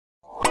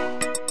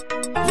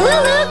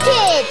Lulu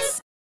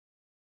Kids!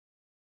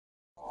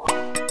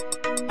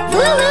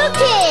 Lulu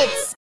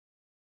Kids!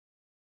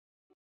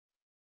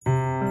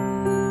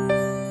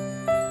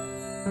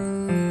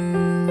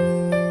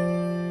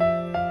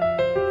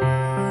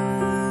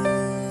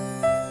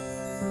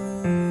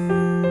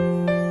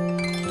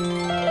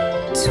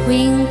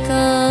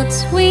 Twinkle,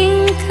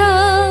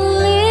 twinkle,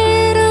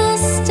 little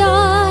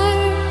star,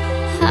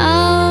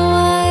 how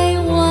I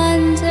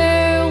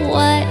wonder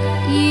what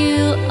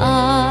you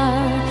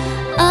are.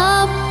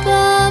 Up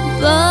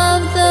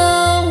above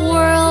the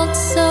world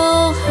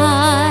so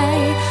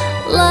high,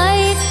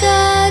 like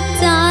a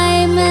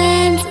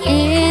diamond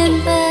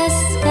in the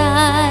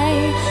sky.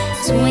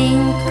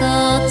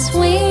 Twinkle,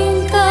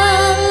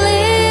 twinkle,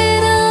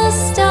 little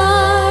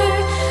star,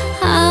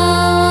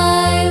 how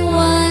I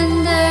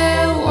wonder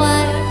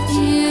what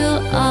you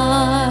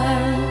are.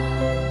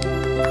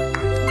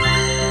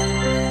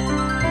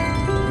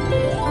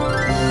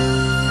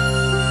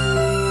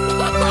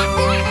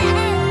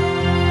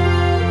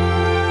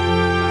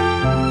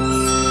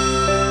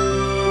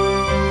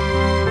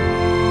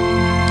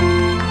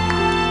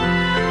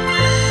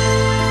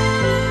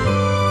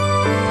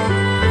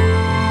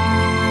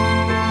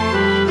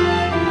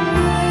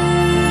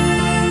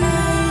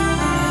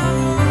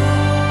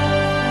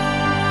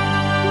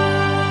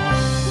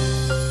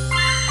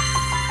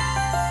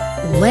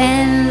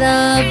 When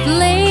the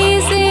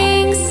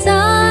blazing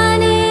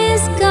sun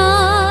is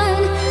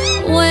gone,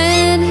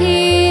 when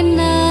he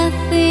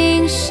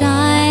nothing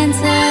shines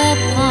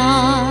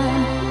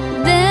upon,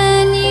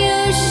 then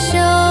you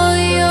show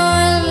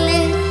your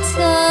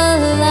little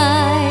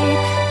light.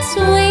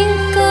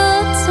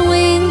 Twinkle,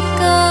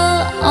 twinkle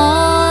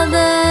all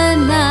the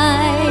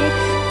night.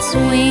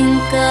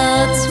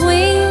 Twinkle,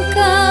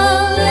 twinkle,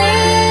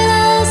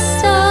 little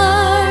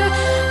star,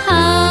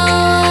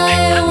 how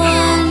I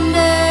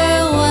wonder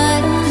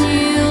what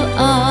you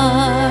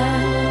are.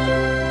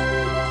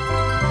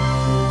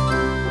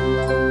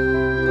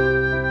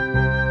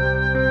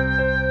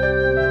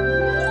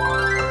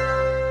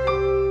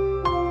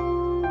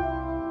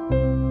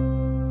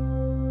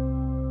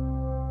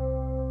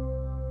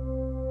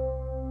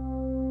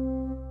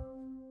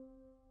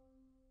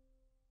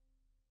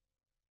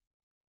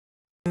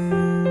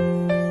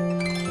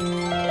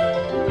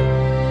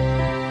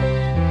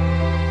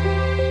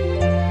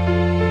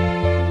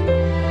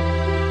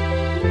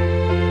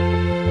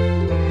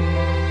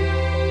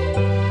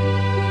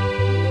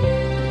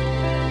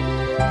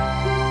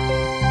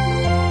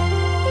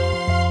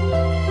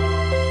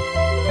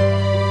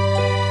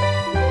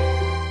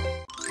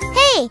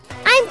 Hey,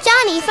 I'm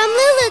Johnny from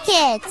Lulu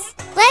Kids.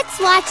 Let's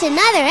watch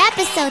another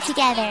episode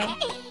together.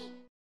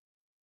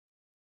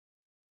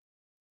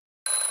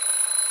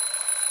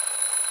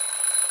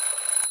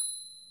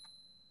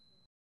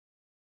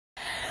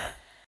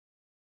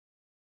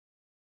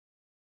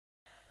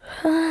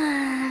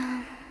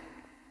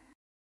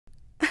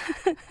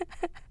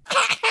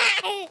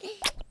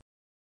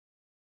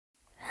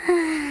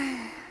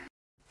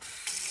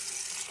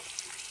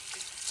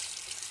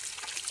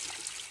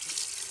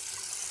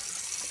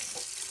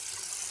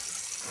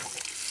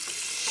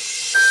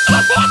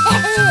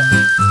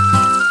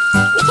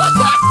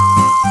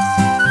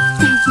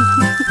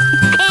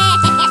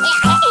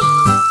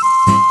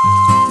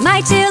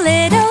 My two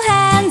little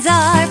hands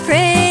are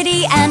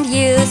pretty and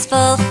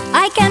useful.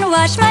 I can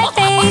wash my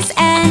face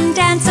and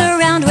dance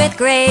around with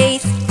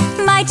grace.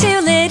 My two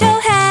little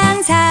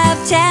hands have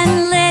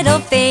 10 little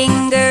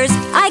fingers.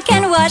 I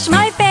can wash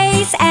my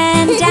face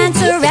and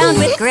dance around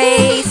with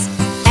grace.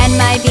 And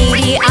my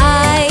beady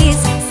eyes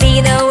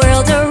see the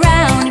world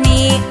around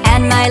me.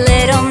 And my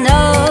little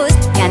nose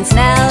can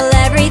smell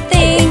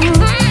everything.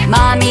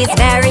 Mommy's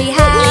very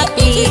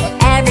happy,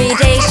 every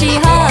day she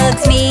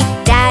hugs me.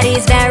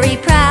 Daddy's very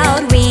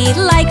proud, we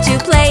like to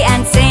play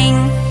and sing.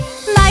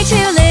 My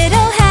two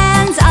little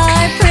hands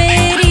are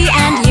pretty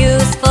and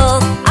useful.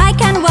 I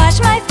can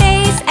wash my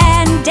face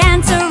and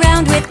dance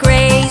around with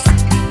grace.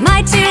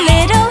 My two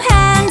little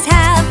hands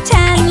have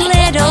 10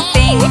 little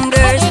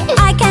fingers.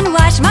 I can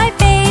wash my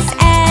face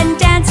and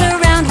dance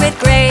around with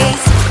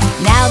grace.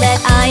 Now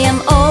that I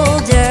am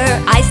older,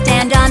 I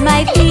stand on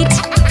my feet.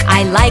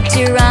 I like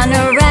to run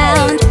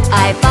around,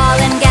 I fall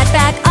and get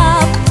back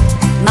up.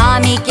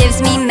 Mommy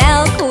gives me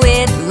milk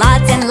with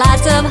lots and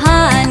lots of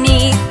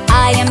honey.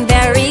 I am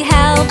very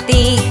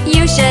healthy,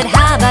 you should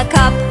have a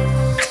cup.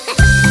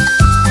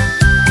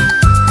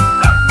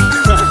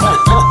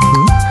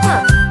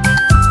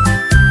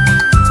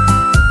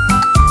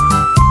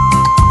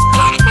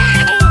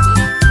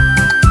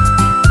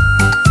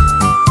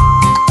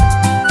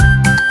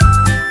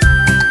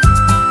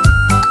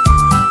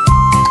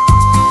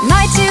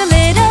 My two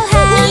little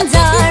hands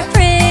are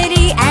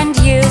pretty and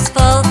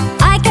useful.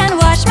 I can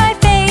wash my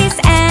face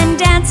and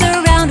dance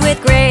around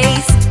with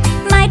grace.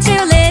 My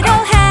two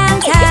little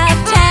hands have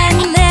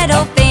 10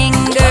 little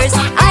fingers.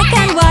 I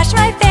can wash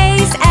my